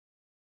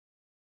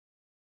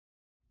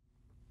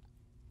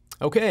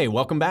Okay,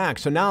 welcome back.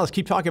 So now let's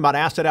keep talking about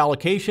asset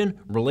allocation,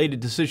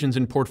 related decisions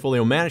in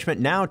portfolio management,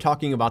 now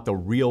talking about the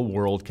real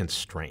world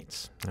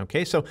constraints.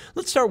 Okay, so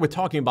let's start with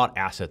talking about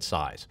asset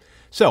size.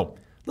 So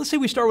let's say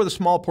we start with a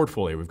small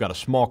portfolio. We've got a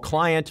small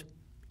client,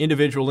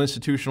 individual,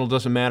 institutional,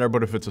 doesn't matter,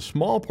 but if it's a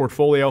small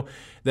portfolio,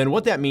 then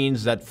what that means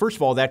is that first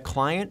of all, that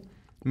client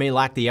may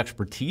lack the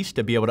expertise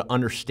to be able to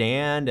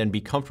understand and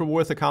be comfortable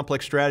with a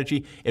complex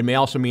strategy. It may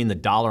also mean the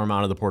dollar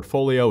amount of the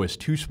portfolio is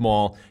too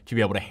small to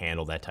be able to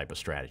handle that type of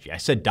strategy. I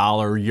said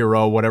dollar,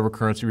 euro, whatever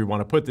currency we want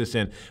to put this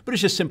in, but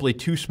it's just simply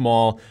too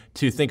small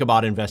to think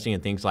about investing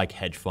in things like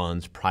hedge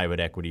funds,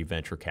 private equity,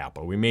 venture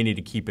capital. We may need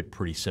to keep it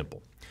pretty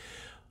simple.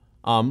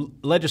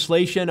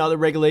 Legislation, other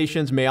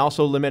regulations may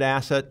also limit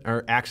asset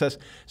or access.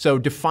 So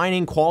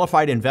defining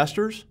qualified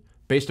investors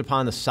based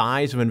upon the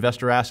size of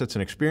investor assets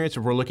and experience.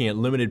 If we're looking at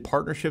limited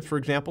partnerships, for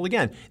example,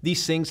 again,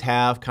 these things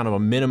have kind of a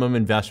minimum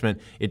investment.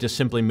 It just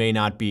simply may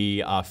not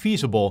be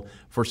feasible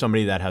for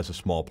somebody that has a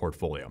small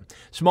portfolio.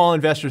 Small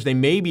investors, they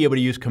may be able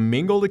to use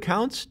commingled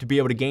accounts to be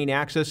able to gain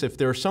access. If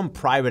there are some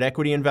private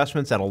equity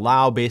investments that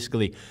allow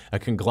basically a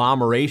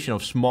conglomeration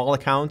of small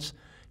accounts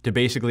to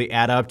basically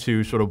add up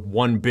to sort of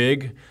one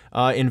big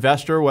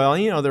investor,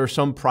 well, there are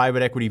some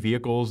private equity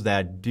vehicles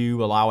that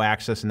do allow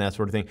access and that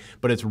sort of thing,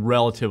 but it's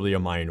relatively a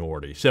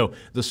minority. So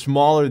the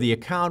smaller the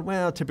account,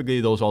 well, typically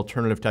those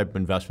alternative type of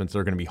investments,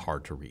 they're going to be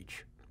hard to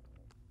reach.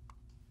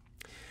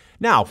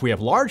 Now, if we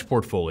have large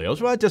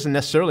portfolios, well, it doesn't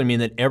necessarily mean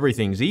that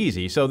everything's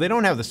easy. So they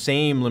don't have the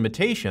same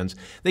limitations.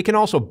 They can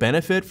also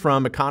benefit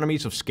from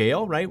economies of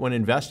scale, right? When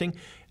investing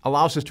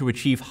allows us to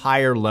achieve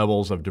higher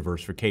levels of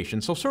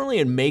diversification. So certainly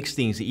it makes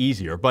things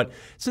easier, but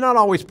it's not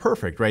always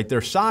perfect, right?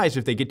 Their size,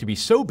 if they get to be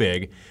so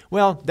big,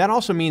 well, that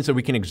also means that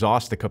we can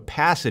exhaust the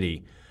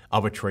capacity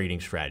of a trading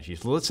strategy.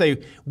 So let's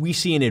say we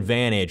see an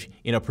advantage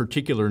in a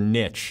particular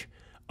niche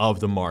of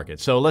the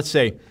market. So let's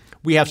say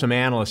we have some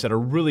analysts that are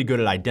really good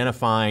at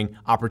identifying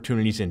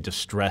opportunities in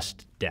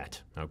distressed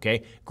debt,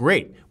 okay?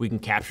 Great, we can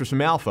capture some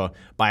alpha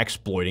by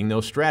exploiting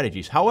those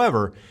strategies.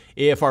 However,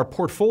 if our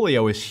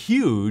portfolio is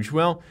huge,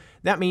 well,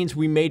 that means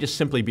we may just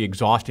simply be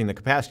exhausting the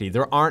capacity.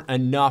 There aren't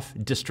enough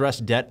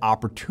distressed debt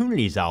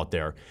opportunities out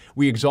there.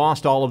 We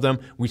exhaust all of them.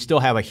 We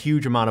still have a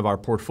huge amount of our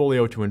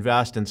portfolio to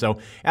invest. And so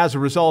as a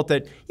result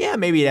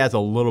maybe it adds a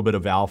little bit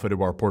of alpha to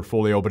our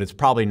portfolio, but it's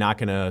probably not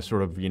going to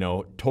sort of,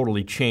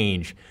 totally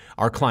change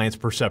our client's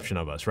perception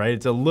of us, right?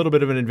 It's a little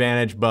bit of an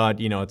advantage,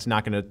 but, it's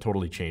not going to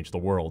totally change the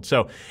world.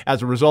 So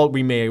as a result,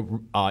 we may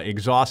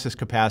exhaust this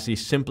capacity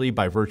simply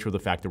by virtue of the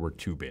fact that we're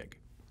too big.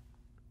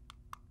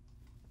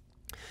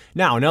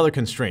 Now, another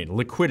constraint,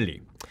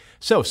 liquidity.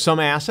 So some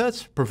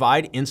assets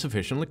provide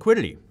insufficient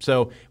liquidity.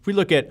 So if we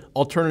look at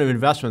alternative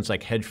investments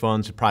like hedge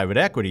funds, private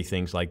equity,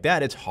 things like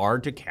that, it's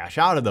hard to cash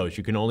out of those.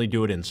 You can only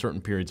do it in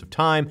certain periods of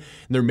time.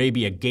 And there may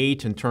be a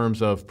gate in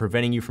terms of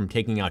preventing you from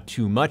taking out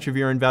too much of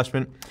your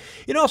investment.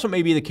 It also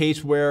may be the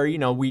case where,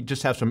 we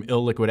just have some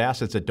illiquid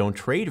assets that don't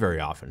trade very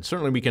often.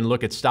 Certainly we can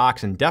look at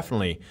stocks and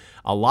definitely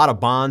a lot of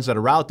bonds that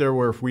are out there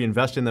where if we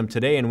invest in them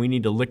today and we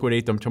need to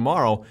liquidate them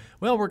tomorrow,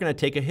 well, we're going to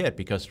take a hit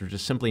because there's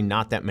just simply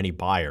not that many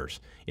buyers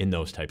in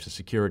those types of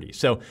securities.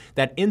 So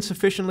that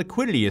insufficient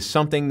liquidity is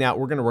something that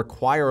we're going to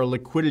require a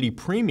liquidity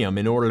premium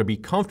in order to be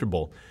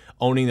comfortable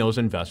owning those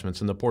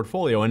investments in the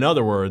portfolio. In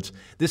other words,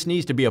 this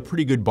needs to be a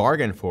pretty good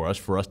bargain for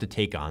us to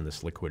take on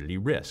this liquidity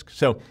risk.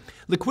 So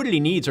liquidity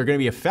needs are going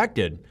to be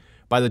affected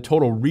by the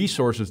total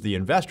resources of the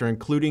investor,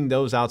 including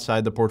those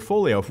outside the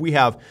portfolio. If we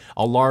have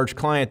a large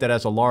client that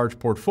has a large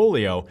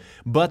portfolio,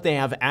 but they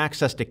have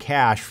access to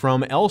cash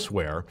from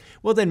elsewhere,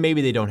 well, then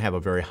maybe they don't have a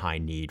very high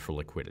need for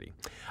liquidity.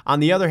 On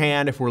the other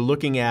hand, if we're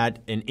looking at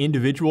an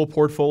individual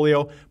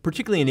portfolio,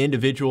 particularly an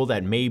individual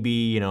that may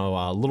be,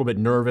 a little bit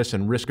nervous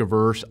and risk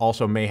averse,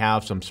 also may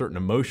have some certain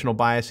emotional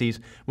biases,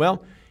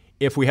 well,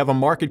 if we have a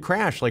market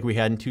crash like we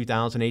had in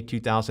 2008,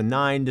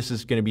 2009, this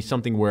is going to be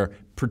something where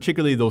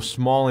particularly those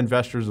small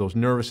investors, those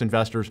nervous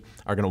investors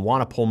are going to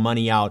want to pull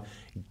money out,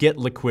 get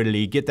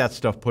liquidity, get that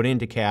stuff put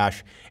into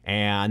cash,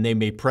 and they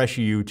may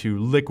pressure you to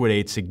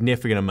liquidate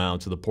significant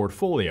amounts of the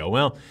portfolio.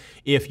 Well,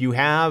 if you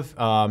have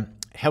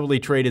heavily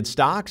traded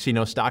stocks,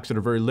 stocks that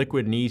are very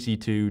liquid and easy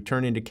to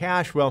turn into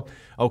cash, well,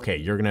 okay,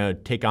 you're going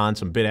to take on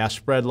some bid-ask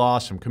spread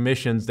loss, some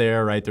commissions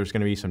there, right? There's going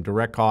to be some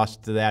direct costs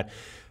to that.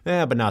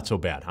 But not so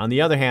bad. On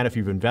the other hand, if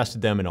you've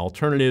invested them in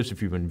alternatives,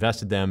 if you've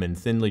invested them in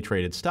thinly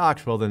traded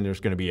stocks, well, then there's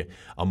going to be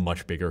a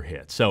much bigger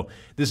hit. So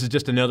this is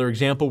just another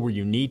example where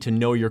you need to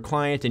know your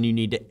client and you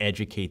need to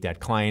educate that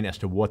client as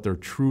to what their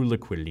true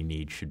liquidity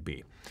needs should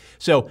be.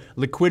 So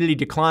liquidity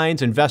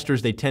declines,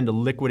 investors, they tend to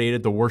liquidate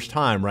at the worst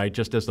time, right?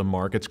 Just as the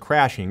market's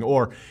crashing.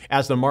 Or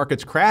as the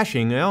market's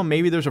crashing, well,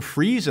 maybe there's a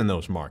freeze in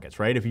those markets,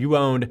 right? If you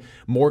owned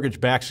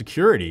mortgage-backed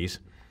securities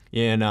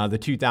in the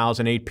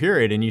 2008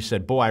 period and you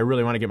said, boy, I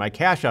really want to get my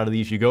cash out of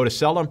these, you go to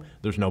sell them,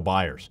 there's no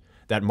buyers.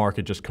 that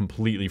market just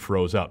completely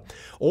froze up.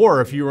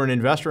 Or if you were an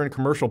investor in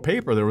commercial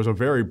paper, there was a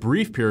very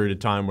brief period of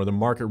time where the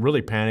market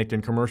really panicked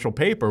in commercial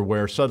paper,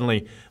 where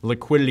suddenly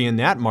liquidity in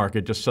that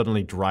market just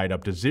suddenly dried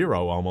up to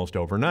zero almost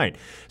overnight.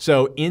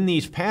 So in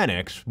these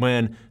panics,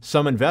 when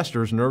some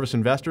investors, nervous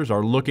investors,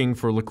 are looking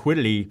for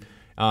liquidity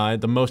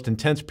at the most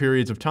intense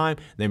periods of time,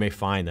 they may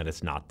find that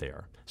it's not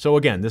there. So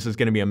again, this is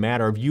going to be a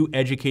matter of you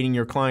educating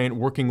your client,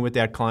 working with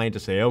that client to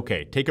say,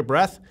 okay, take a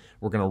breath,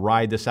 we're going to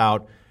ride this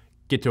out,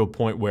 get to a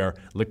point where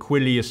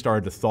liquidity is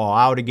starting to thaw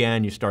out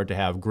again, you start to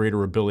have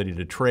greater ability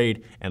to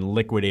trade and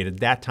liquidate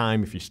at that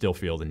time if you still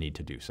feel the need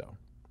to do so.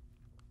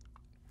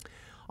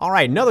 All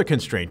right, another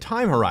constraint,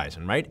 time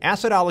horizon, right?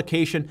 Asset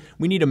allocation,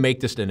 we need to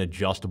make this an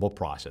adjustable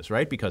process,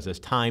 right? Because as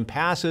time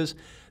passes,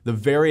 the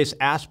various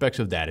aspects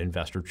of that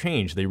investor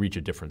change. They reach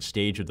a different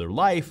stage of their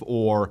life,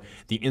 or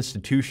the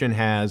institution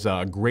has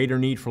a greater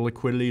need for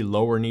liquidity,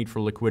 lower need for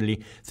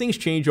liquidity. Things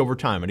change over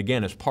time. And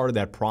again, as part of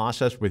that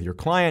process with your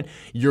client,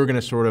 you're going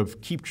to sort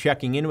of keep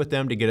checking in with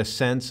them to get a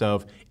sense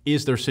of,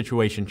 is their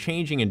situation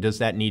changing, and does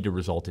that need to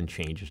result in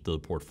changes to the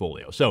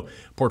portfolio? So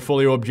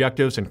portfolio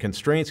objectives and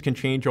constraints can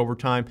change over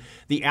time.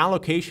 The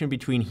allocation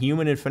between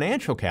human and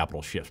financial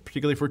capital shifts,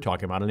 particularly if we're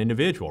talking about an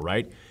individual,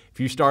 right? If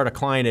you start a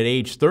client at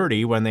age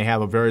 30 when they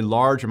have a very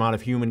large amount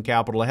of human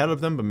capital ahead of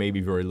them, but maybe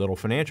very little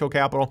financial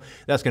capital,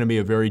 that's going to be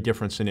a very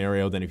different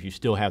scenario than if you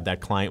still have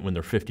that client when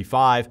they're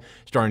 55,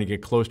 starting to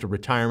get close to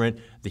retirement.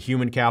 The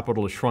human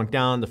capital has shrunk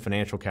down, the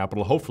financial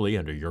capital, hopefully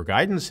under your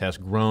guidance, has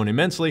grown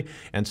immensely,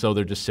 and so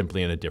they're just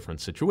simply in a different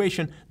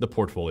situation. The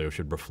portfolio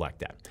should reflect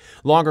that.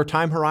 Longer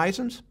time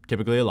horizons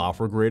typically allow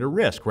for greater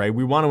risk, right?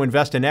 We want to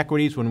invest in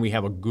equities when we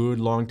have a good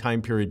long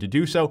time period to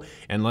do so,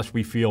 unless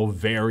we feel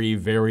very,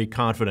 very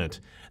confident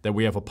that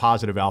we have a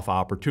positive alpha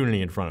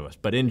opportunity in front of us.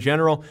 But in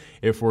general,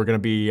 if we're going to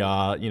be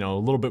a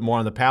little bit more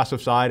on the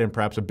passive side and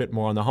perhaps a bit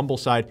more on the humble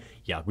side,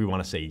 yeah, we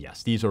want to say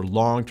yes. These are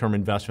long-term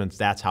investments.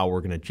 That's how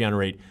we're going to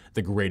generate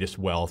the greatest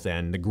wealth,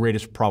 and the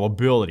greatest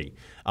probability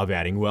of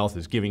adding wealth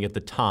is giving it the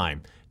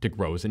time to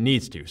grow as it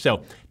needs to.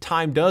 So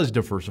time does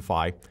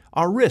diversify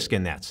our risk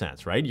in that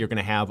sense, right? You're going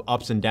to have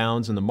ups and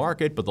downs in the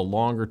market, but the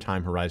longer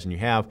time horizon you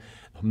have,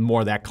 the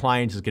more that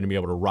client is going to be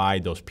able to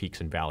ride those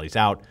peaks and valleys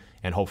out,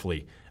 and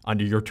hopefully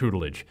under your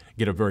tutelage,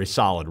 get a very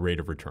solid rate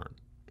of return.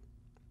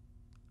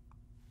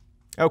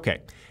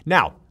 Okay,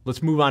 now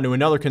let's move on to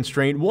another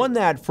constraint, one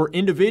that for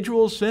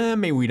individuals,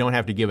 maybe we don't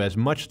have to give as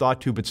much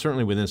thought to, but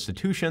certainly with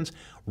institutions,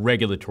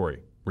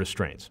 regulatory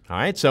restraints. All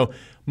right, so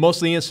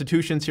mostly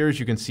institutions here, as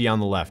you can see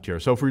on the left here.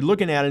 So if we're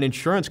looking at an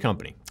insurance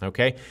company,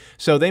 okay,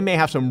 so they may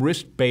have some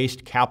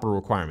risk-based capital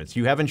requirements.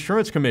 You have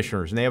insurance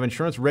commissioners and they have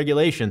insurance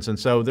regulations, and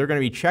so they're going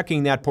to be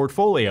checking that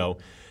portfolio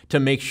to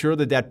make sure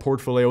that that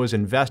portfolio is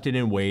invested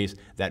in ways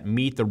that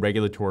meet the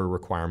regulatory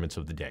requirements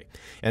of the day.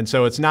 And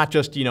so it's not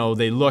just,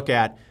 they look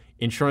at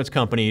insurance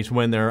companies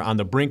when they're on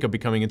the brink of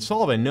becoming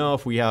insolvent. No,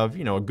 if we have,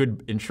 a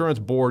good insurance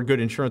board, good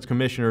insurance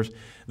commissioners,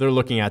 they're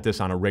looking at this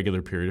on a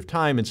regular period of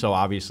time. And so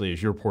obviously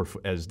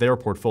as their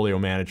portfolio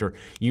manager,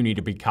 you need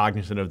to be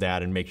cognizant of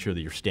that and make sure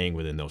that you're staying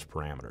within those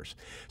parameters.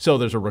 So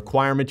there's a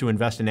requirement to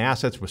invest in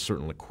assets with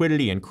certain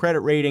liquidity and credit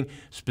rating,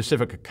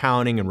 specific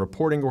accounting and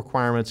reporting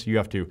requirements. You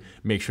have to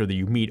make sure that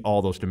you meet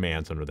all those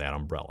demands under that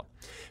umbrella.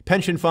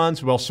 Pension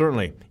funds, well,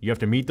 certainly you have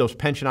to meet those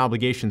pension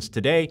obligations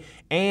today,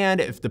 and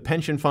if the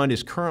pension fund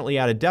is currently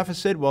at a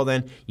deficit, well,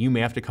 then you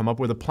may have to come up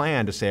with a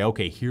plan to say,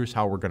 okay, here's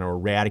how we're going to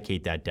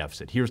eradicate that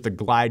deficit. Here's the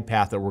glide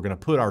path that we're going to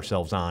put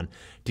ourselves on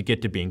to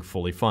get to being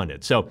fully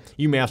funded. So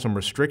you may have some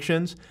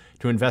restrictions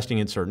to investing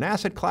in certain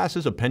asset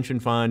classes. A pension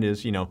fund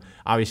is,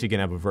 obviously going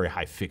to have a very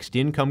high fixed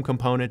income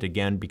component,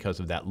 again, because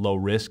of that low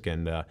risk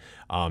and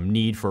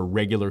need for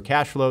regular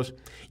cash flows.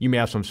 You may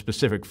have some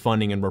specific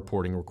funding and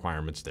reporting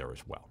requirements there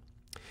as well.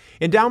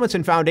 Endowments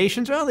and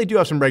foundations, well, they do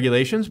have some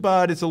regulations,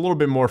 but it's a little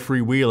bit more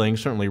freewheeling,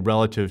 certainly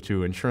relative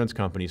to insurance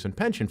companies and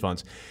pension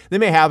funds. They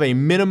may have a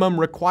minimum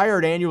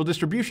required annual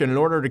distribution in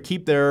order to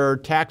keep their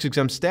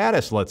tax-exempt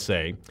status, let's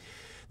say.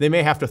 They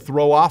may have to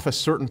throw off a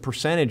certain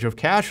percentage of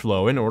cash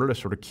flow in order to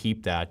sort of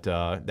keep that,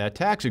 that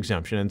tax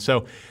exemption. And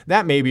so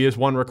that maybe is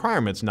one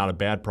requirement. It's not a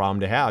bad problem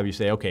to have. You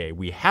say, okay,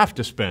 we have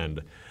to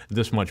spend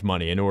this much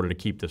money in order to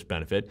keep this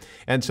benefit.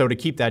 And so to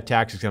keep that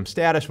tax-exempt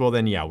status, well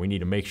then, yeah, we need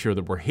to make sure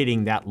that we're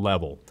hitting that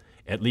level,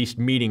 at least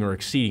meeting or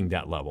exceeding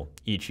that level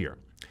each year.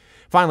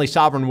 Finally,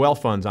 sovereign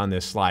wealth funds on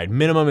this slide.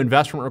 Minimum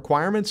investment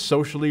requirements,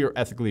 socially or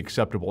ethically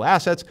acceptable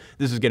assets.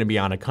 This is going to be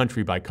on a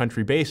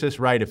country-by-country basis,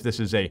 right? If this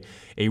is a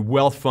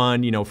wealth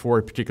fund, for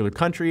a particular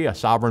country, a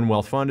sovereign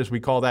wealth fund as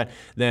we call that,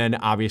 then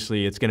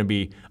obviously it's going to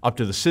be up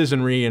to the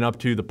citizenry and up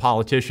to the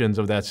politicians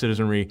of that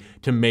citizenry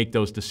to make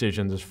those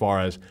decisions as far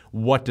as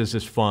what does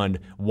this fund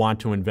want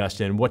to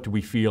invest in, what do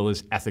we feel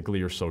is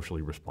ethically or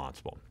socially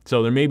responsible.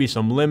 So there may be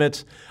some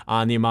limits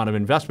on the amount of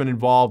investment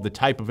involved, the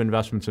type of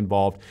investments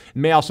involved. It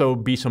may also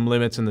be some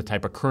limits in the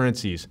type of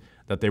currencies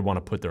that they want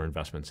to put their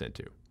investments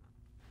into.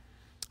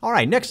 All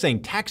right, next thing,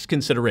 tax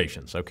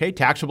considerations. Okay,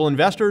 taxable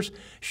investors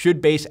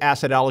should base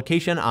asset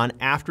allocation on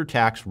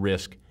after-tax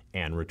risk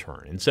and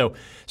return. And so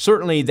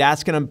certainly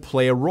that's going to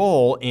play a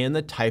role in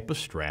the type of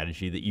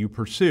strategy that you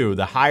pursue.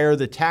 The higher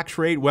the tax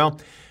rate, well,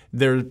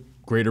 there's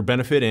greater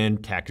benefit in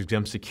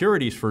tax-exempt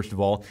securities, first of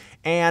all,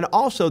 and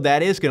also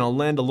that is going to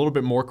lend a little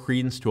bit more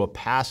credence to a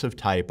passive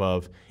type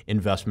of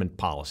investment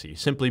policy,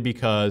 simply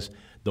because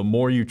the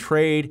more you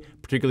trade,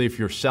 particularly if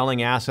you're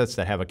selling assets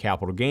that have a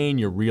capital gain,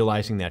 you're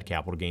realizing that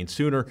capital gain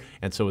sooner,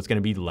 and so it's going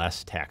to be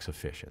less tax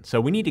efficient. So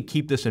we need to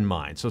keep this in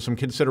mind. So some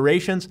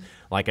considerations,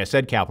 like I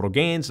said, capital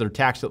gains, they're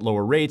taxed at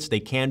lower rates. They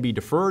can be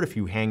deferred if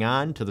you hang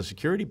on to the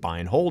security, buy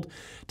and hold.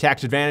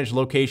 Tax advantage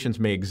locations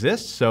may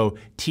exist, so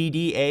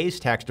TDAs,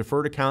 tax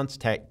deferred accounts,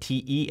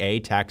 TEA,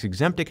 tax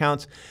exempt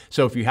accounts.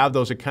 So if you have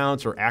those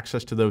accounts or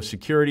access to those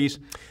securities,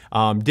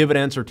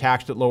 dividends are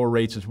taxed at lower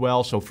rates as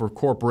well. So for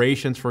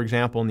corporations, for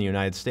example, in the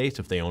United States,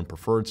 if they own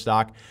preferred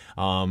stock,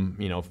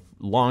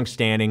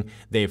 long-standing,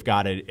 they've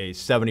got a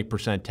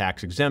 70%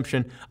 tax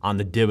exemption on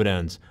the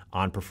dividends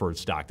on preferred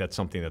stock. That's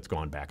something that's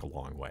gone back a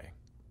long way.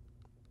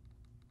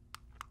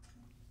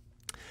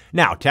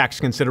 Now, tax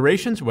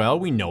considerations, well,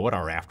 we know what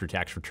our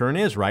after-tax return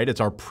is, right?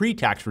 It's our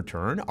pre-tax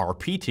return,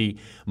 RPT,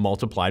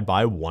 multiplied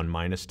by 1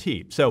 minus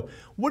T. So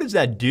what does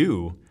that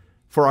do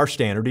for our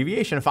standard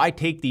deviation? If I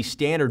take the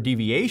standard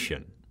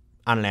deviation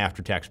on an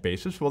after-tax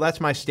basis, well, that's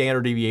my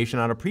standard deviation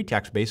on a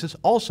pre-tax basis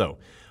also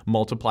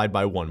multiplied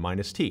by 1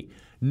 minus T.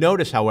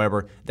 Notice,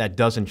 however, that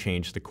doesn't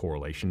change the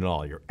correlation at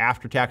all. Your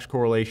after-tax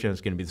correlation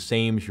is going to be the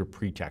same as your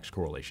pre-tax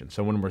correlation.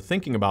 So when we're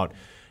thinking about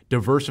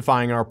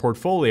diversifying our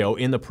portfolio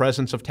in the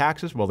presence of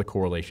taxes, well, the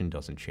correlation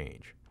doesn't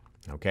change.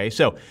 Okay,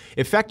 so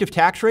effective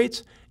tax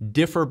rates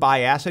differ by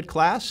asset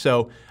class.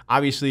 So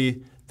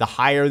obviously, the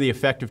higher the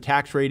effective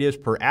tax rate is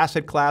per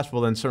asset class,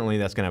 well, then certainly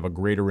that's going to have a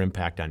greater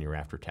impact on your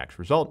after-tax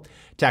result.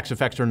 Tax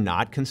effects are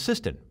not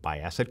consistent by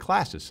asset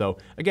classes. So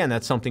again,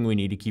 that's something we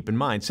need to keep in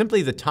mind.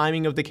 Simply the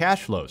timing of the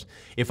cash flows.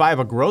 If I have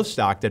a growth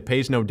stock that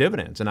pays no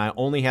dividends and I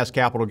only has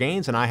capital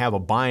gains and I have a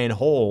buy and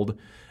hold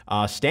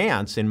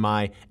stance in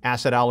my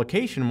asset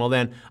allocation, well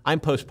then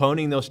I'm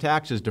postponing those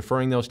taxes,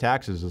 deferring those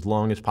taxes as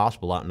long as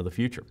possible out into the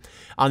future.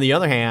 On the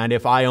other hand,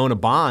 if I own a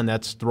bond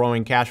that's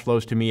throwing cash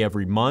flows to me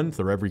every month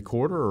or every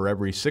quarter or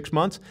every 6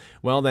 months,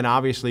 well then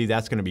obviously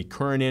that's going to be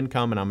current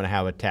income and I'm going to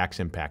have a tax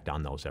impact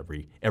on those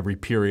every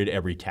period,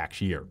 every tax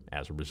year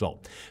as a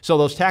result. So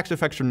those tax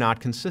effects are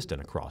not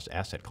consistent across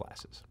asset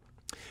classes.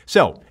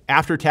 So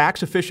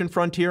after-tax efficient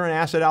frontier and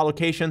asset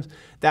allocations,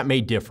 that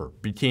may differ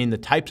between the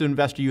types of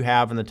investor you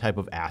have and the type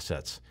of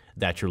assets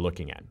that you're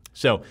looking at.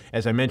 So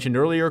as I mentioned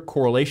earlier,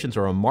 correlations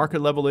are a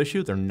market level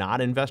issue. They're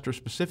not investor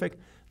specific.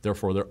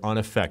 Therefore, they're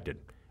unaffected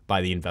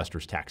by the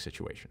investor's tax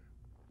situation.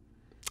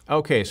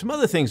 Okay, some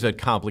other things that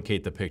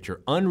complicate the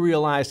picture: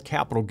 unrealized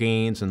capital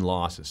gains and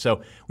losses.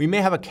 So we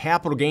may have a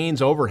capital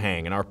gains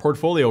overhang in our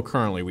portfolio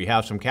currently. We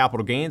have some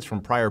capital gains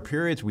from prior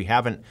periods. We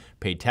haven't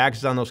paid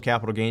taxes on those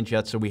capital gains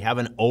yet, so we have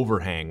an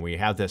overhang. We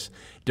have this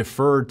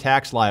deferred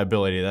tax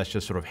liability that's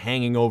just sort of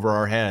hanging over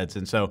our heads.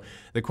 And so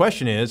the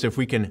question is, if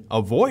we can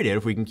avoid it,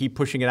 if we can keep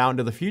pushing it out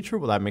into the future,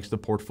 well, that makes the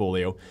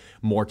portfolio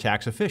more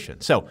tax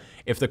efficient. So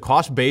if the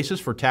cost basis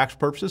for tax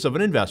purposes of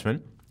an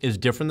investment is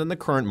different than the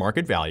current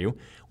market value,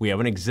 we have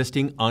an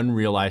existing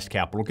unrealized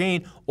capital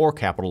gain or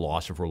capital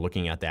loss if we're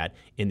looking at that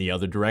in the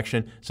other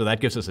direction. So that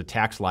gives us a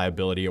tax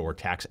liability or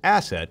tax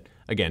asset,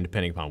 again,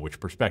 depending upon which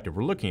perspective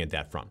we're looking at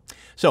that from.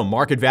 So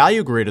market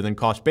value greater than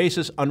cost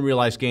basis,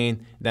 unrealized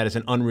gain, that is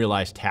an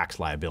unrealized tax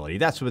liability.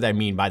 That's what I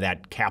mean by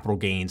that capital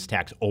gains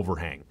tax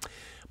overhang.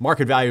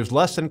 Market value is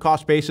less than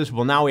cost basis.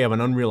 Well, now we have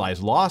an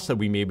unrealized loss that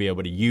we may be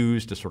able to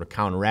use to sort of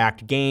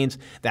counteract gains.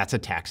 That's a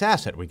tax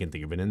asset. We can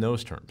think of it in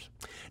those terms.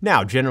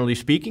 Now, generally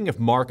speaking, if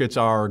markets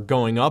are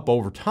going up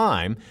over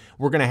time,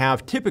 we're going to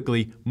have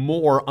typically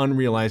more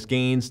unrealized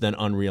gains than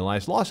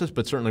unrealized losses,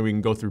 but certainly we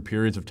can go through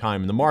periods of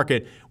time in the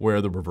market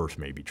where the reverse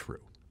may be true.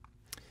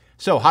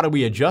 So how do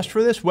we adjust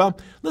for this? Well,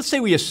 let's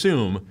say we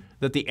assume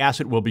that the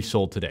asset will be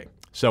sold today.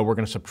 So we're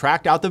going to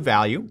subtract out the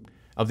value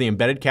of the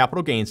embedded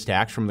capital gains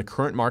tax from the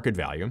current market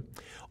value.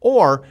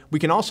 Or we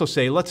can also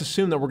say, let's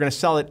assume that we're going to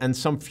sell it on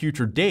some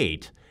future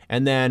date.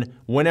 And then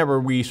whenever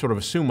we sort of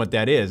assume what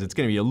that is, it's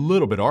going to be a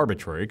little bit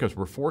arbitrary because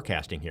we're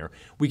forecasting here.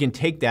 We can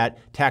take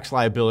that tax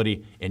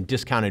liability and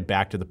discount it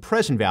back to the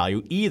present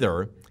value,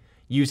 either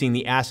using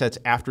the asset's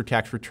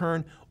after-tax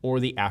return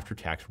or the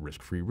after-tax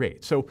risk-free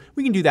rate. So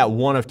we can do that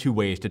one of two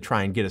ways to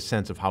try and get a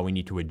sense of how we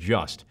need to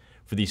adjust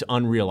for these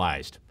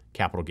unrealized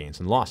capital gains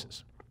and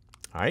losses.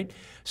 All right,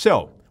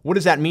 so what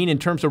does that mean in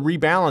terms of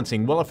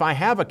rebalancing? Well, if I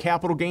have a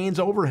capital gains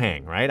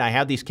overhang, right, I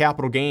have these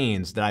capital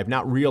gains that I've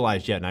not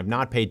realized yet and I've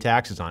not paid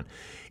taxes on,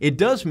 it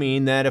does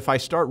mean that if I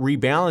start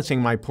rebalancing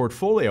my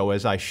portfolio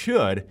as I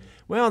should,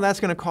 well,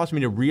 that's going to cause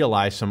me to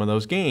realize some of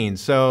those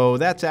gains. So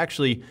that's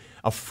actually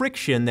a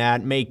friction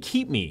that may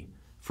keep me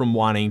from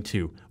wanting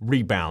to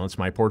rebalance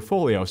my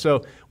portfolio.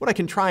 So what I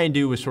can try and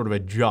do is sort of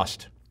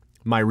adjust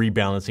my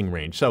rebalancing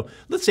range. So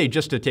let's say,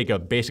 just to take a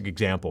basic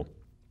example,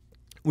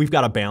 we've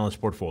got a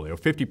balanced portfolio,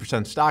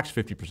 50% stocks,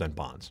 50%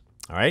 bonds,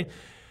 all right?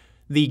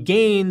 the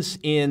gains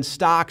in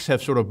stocks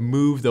have sort of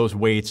moved those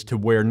weights to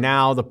where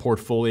now the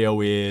portfolio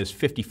is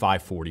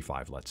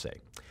 55-45, let's say.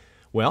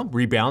 Well,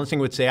 rebalancing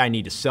would say I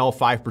need to sell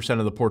 5%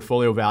 of the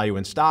portfolio value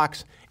in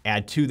stocks,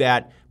 add to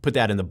that, put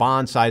that in the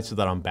bond side so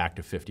that I'm back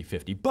to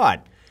 50-50.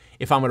 But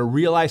if I'm going to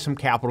realize some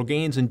capital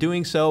gains in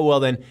doing so, well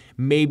then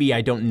maybe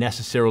I don't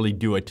necessarily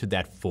do it to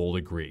that full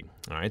degree.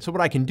 All right, so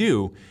what I can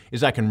do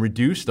is I can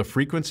reduce the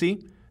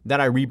frequency that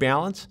I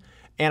rebalance,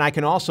 and I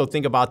can also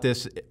think about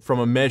this from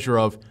a measure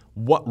of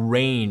what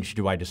range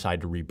do I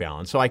decide to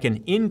rebalance. So I can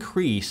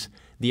increase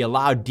the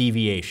allowed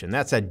deviation,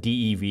 that's that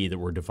DEV that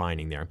we're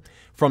defining there,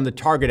 from the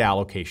target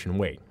allocation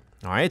weight.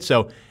 All right,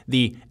 so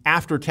the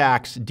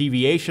after-tax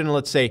deviation,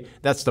 let's say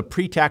that's the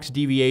pre-tax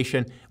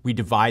deviation, we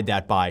divide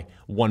that by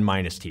 1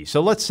 minus T.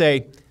 So let's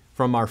say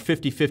from our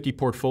 50-50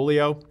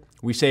 portfolio,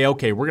 we say,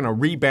 okay, we're going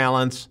to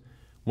rebalance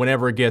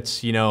whenever it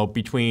gets,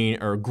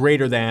 between or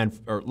greater than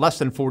or less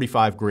than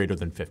 45, greater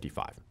than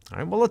 55. All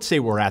right, well, let's say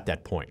we're at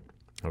that point,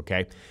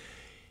 okay?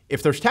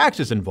 If there's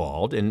taxes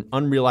involved and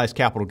unrealized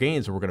capital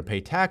gains that we're going to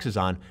pay taxes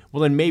on,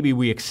 well, then maybe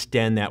we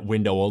extend that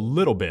window a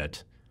little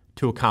bit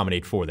to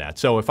accommodate for that.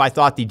 So if I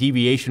thought the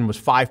deviation was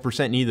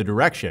 5% in either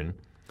direction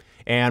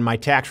and my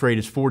tax rate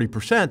is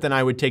 40%, then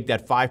I would take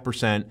that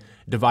 5%,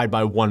 divide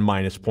by 1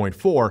 minus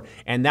 0.4,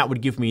 and that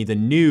would give me the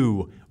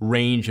new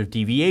range of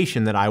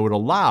deviation that I would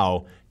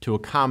allow to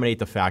accommodate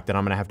the fact that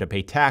I'm going to have to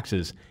pay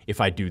taxes if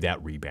I do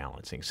that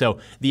rebalancing. So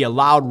the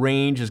allowed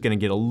range is going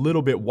to get a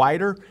little bit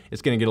wider.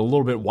 It's going to get a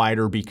little bit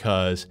wider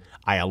because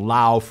I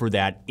allow for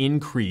that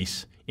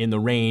increase in the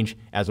range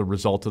as a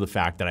result of the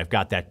fact that I've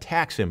got that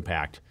tax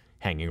impact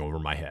hanging over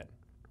my head.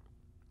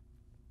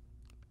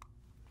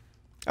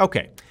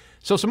 Okay,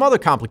 so some other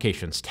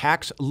complications.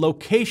 Tax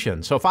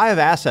location. So if I have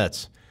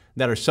assets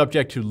that are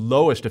subject to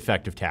lowest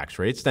effective tax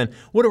rates, then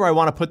what do I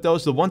want to put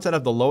those? The ones that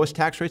have the lowest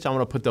tax rates, I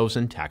want to put those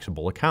in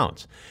taxable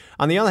accounts.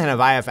 On the other hand, if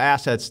I have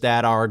assets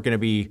that are going to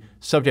be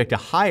subject to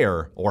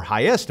higher or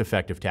highest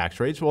effective tax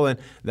rates, well then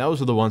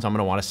those are the ones I'm going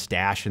to want to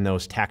stash in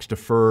those tax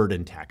deferred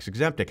and tax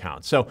exempt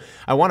accounts. So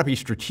I want to be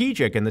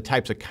strategic in the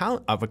types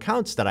of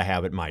accounts that I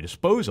have at my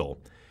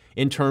disposal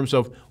in terms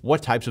of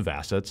what types of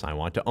assets I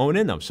want to own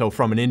in them. So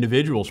from an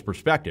individual's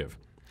perspective,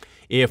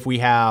 if we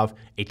have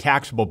a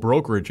taxable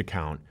brokerage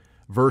account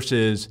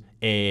versus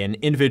an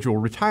individual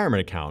retirement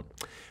account,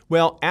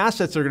 well,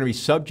 assets are going to be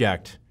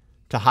subject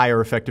to higher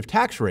effective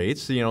tax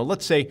rates.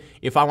 Let's say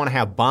if I want to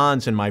have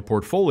bonds in my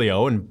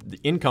portfolio and the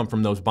income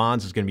from those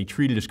bonds is going to be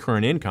treated as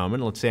current income,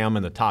 and let's say I'm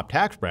in the top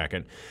tax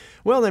bracket,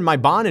 well, then my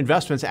bond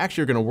investments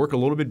actually are going to work a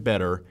little bit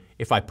better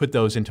if I put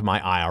those into my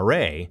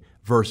IRA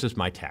versus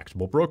my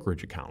taxable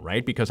brokerage account,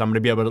 right? Because I'm going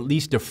to be able to at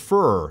least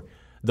defer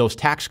those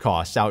tax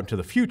costs out into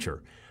the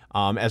future,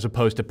 as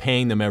opposed to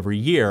paying them every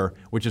year,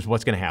 which is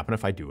what's going to happen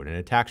if I do it in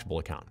a taxable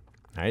account.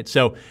 Right?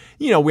 So,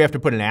 we have to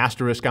put an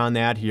asterisk on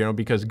that,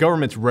 because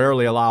governments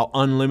rarely allow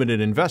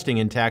unlimited investing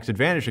in tax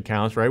advantage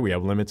accounts, right? We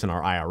have limits in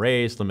our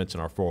IRAs, limits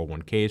in our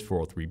 401ks,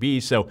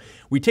 403bs. So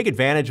we take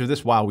advantage of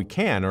this while we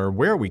can or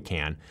where we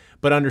can,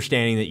 but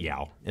understanding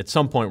that, at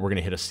some point we're going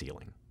to hit a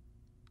ceiling.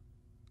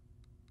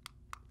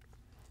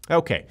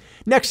 Okay,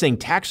 next thing,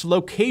 tax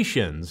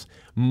locations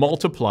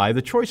multiply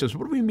the choices.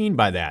 What do we mean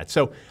by that?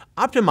 So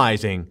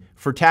optimizing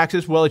for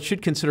taxes, well, it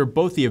should consider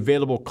both the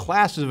available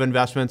classes of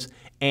investments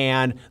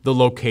and the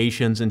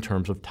locations in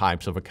terms of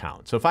types of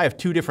accounts. So if I have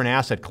two different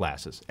asset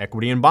classes,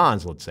 equity and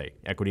bonds, let's say,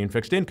 equity and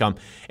fixed income,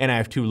 and I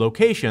have two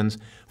locations,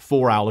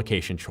 4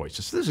 allocation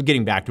choices. So this is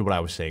getting back to what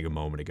I was saying a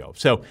moment ago.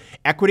 So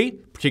equity,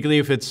 particularly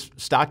if it's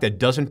stock that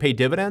doesn't pay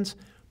dividends,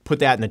 put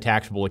that in the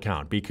taxable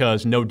account,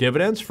 because no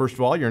dividends, first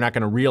of all, you're not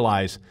going to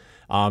realize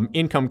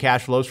income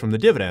cash flows from the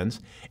dividends.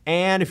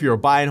 And if you're a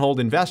buy and hold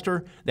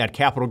investor, that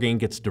capital gain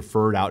gets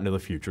deferred out into the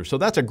future. So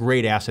that's a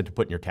great asset to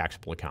put in your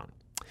taxable account.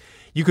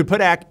 You could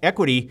put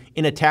equity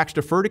in a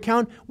tax-deferred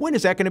account. When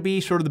is that going to be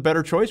sort of the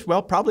better choice?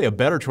 Well, probably a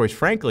better choice,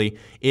 frankly,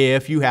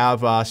 if you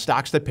have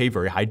stocks that pay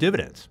very high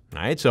dividends.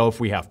 Right? So if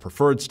we have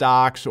preferred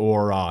stocks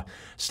or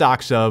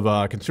stocks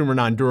of consumer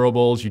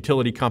non-durables,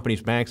 utility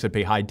companies, banks that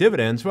pay high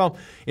dividends, well,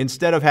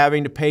 instead of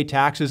having to pay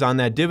taxes on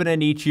that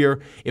dividend each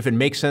year, if it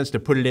makes sense to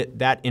put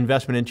that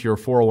investment into your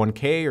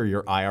 401k or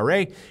your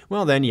IRA,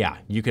 well, then, yeah,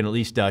 you can at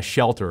least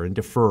shelter and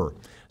defer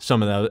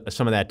some of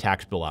that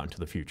tax bill out into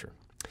the future.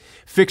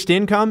 Fixed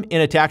income in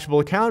a taxable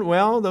account,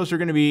 well, those are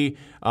going to be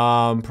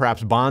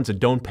perhaps bonds that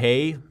don't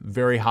pay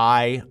very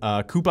high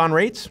coupon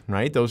rates,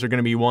 right? Those are going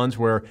to be ones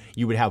where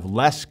you would have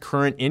less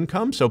current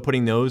income, so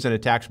putting those in a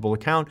taxable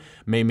account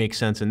may make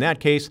sense in that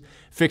case.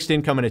 Fixed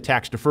income in a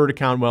tax-deferred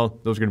account, well,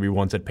 those are going to be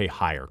ones that pay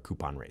higher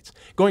coupon rates.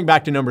 Going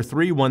back to number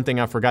 3, one thing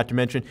I forgot to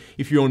mention,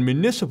 if you own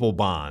municipal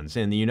bonds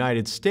in the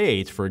United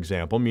States, for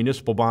example,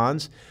 municipal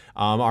bonds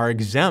are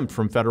exempt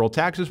from federal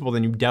taxes, well,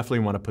 then you definitely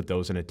want to put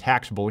those in a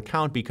taxable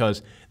account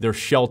because they're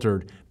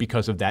sheltered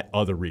because of that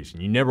other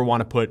reason. You never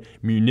want to put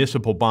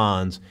municipal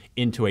bonds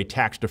into a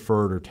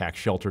tax-deferred or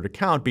tax-sheltered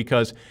account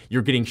because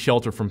you're getting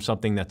shelter from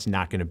something that's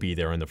not going to be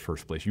there in the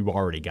first place. You've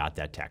already got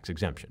that tax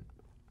exemption.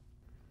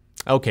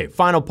 Okay,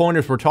 final point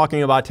as we're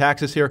talking about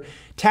taxes here,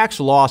 tax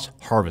loss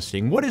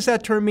harvesting. What does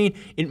that term mean?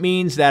 It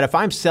means that if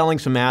I'm selling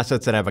some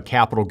assets that have a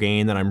capital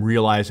gain that I'm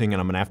realizing and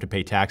I'm going to have to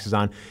pay taxes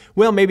on,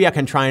 well, maybe I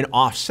can try and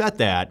offset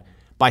that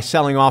by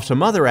selling off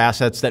some other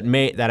assets that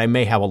I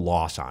may have a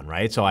loss on,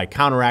 right? So I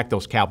counteract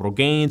those capital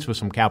gains with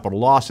some capital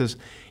losses.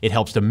 It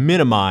helps to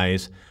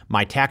minimize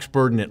my tax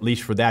burden, at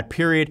least for that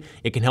period.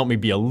 It can help me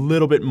be a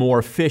little bit more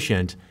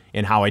efficient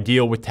in how I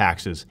deal with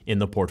taxes in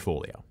the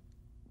portfolio.